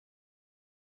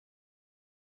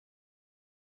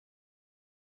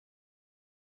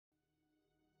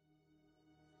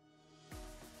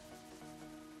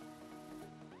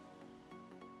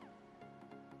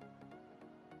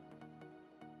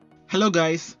Hello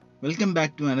guys, welcome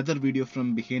back to another video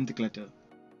from Behind the Clutter.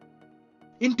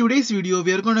 In today's video,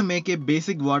 we are going to make a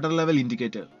basic water level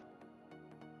indicator.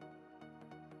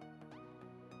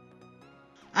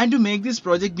 And to make this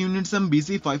project, you need some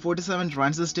BC547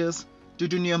 transistors, 2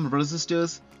 ohms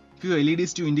resistors, few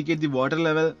LEDs to indicate the water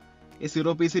level, a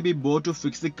 0 PCB board to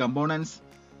fix the components,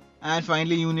 and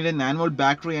finally you need a 9V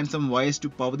battery and some wires to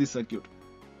power the circuit.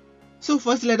 So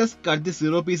first let us cut the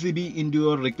 0 PCB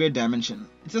into a required dimension.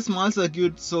 It's a small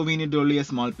circuit, so we need only a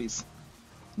small piece.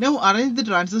 Now arrange the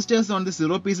transistors on the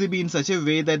 0 PCB in such a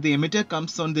way that the emitter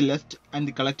comes on the left and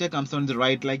the collector comes on the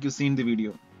right like you see in the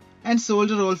video. And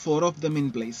solder all 4 of them in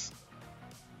place.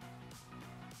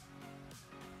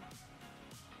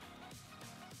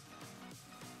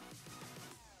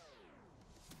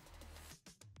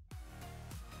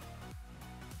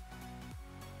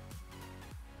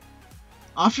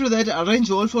 After that, arrange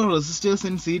all 4 resistors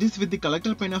in series with the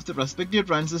collector pin of the respective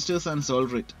transistors and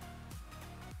solder it.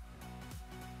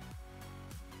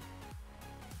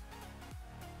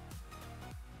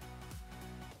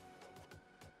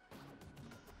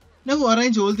 Now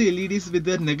arrange all the LEDs with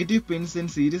their negative pins in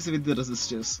series with the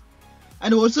resistors.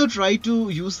 And also try to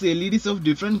use the LEDs of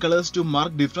different colors to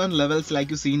mark different levels like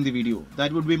you see in the video.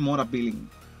 That would be more appealing.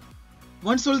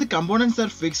 Once all the components are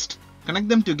fixed, connect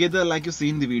them together like you see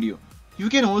in the video. You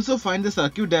can also find the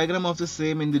circuit diagram of the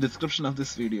same in the description of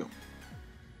this video.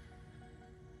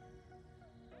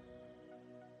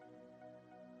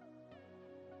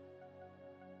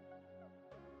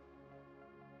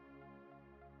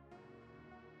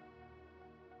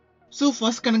 So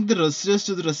first connect the resistors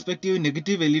to the respective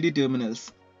negative LED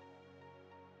terminals.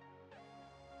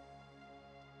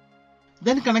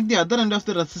 Then connect the other end of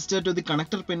the resistor to the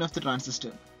connector pin of the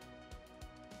transistor.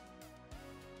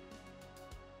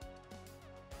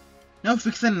 Now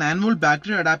fix a 9V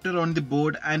battery adapter on the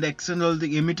board and extend all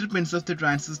the emitter pins of the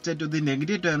transistor to the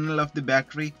negative terminal of the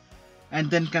battery, and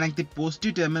then connect the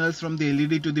positive terminals from the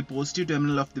LED to the positive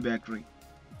terminal of the battery.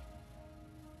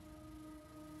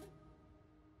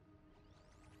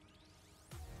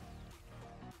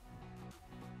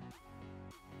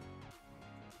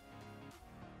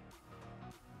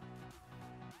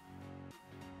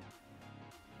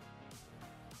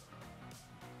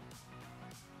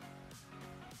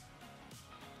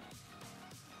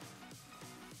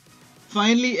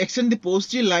 Finally, extend the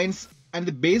positive lines and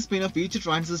the base pin of each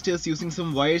transistor using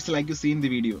some wires like you see in the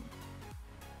video.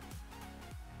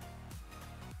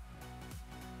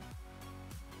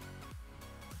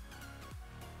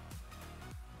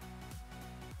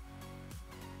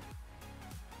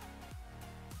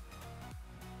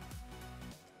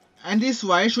 And this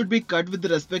wire should be cut with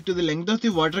respect to the length of the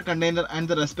water container and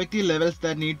the respective levels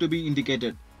that need to be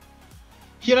indicated.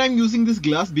 Here I am using this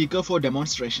glass beaker for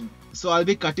demonstration, so I'll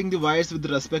be cutting the wires with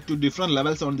respect to different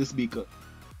levels on this beaker.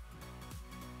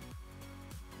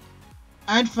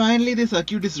 And finally the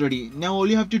circuit is ready. Now all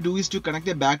you have to do is to connect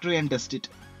a battery and test it.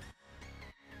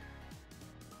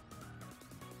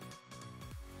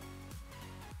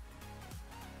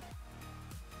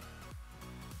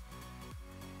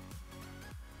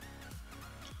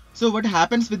 So what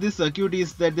happens with this circuit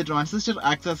is that the transistor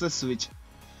acts as a switch.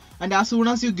 And as soon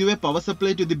as you give a power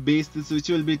supply to the base, the switch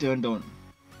will be turned on.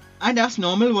 And as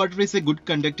normal water is a good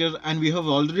conductor and we have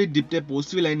already dipped a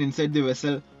positive line inside the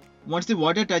vessel, once the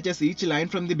water touches each line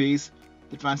from the base,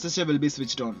 the transistor will be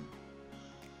switched on.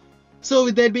 So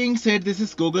with that being said, this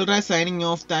is Google Drive signing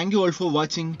off. Thank you all for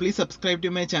watching. Please subscribe to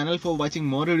my channel for watching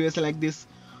more videos like this.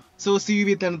 So see you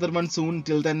with another one soon.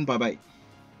 Till then, bye bye.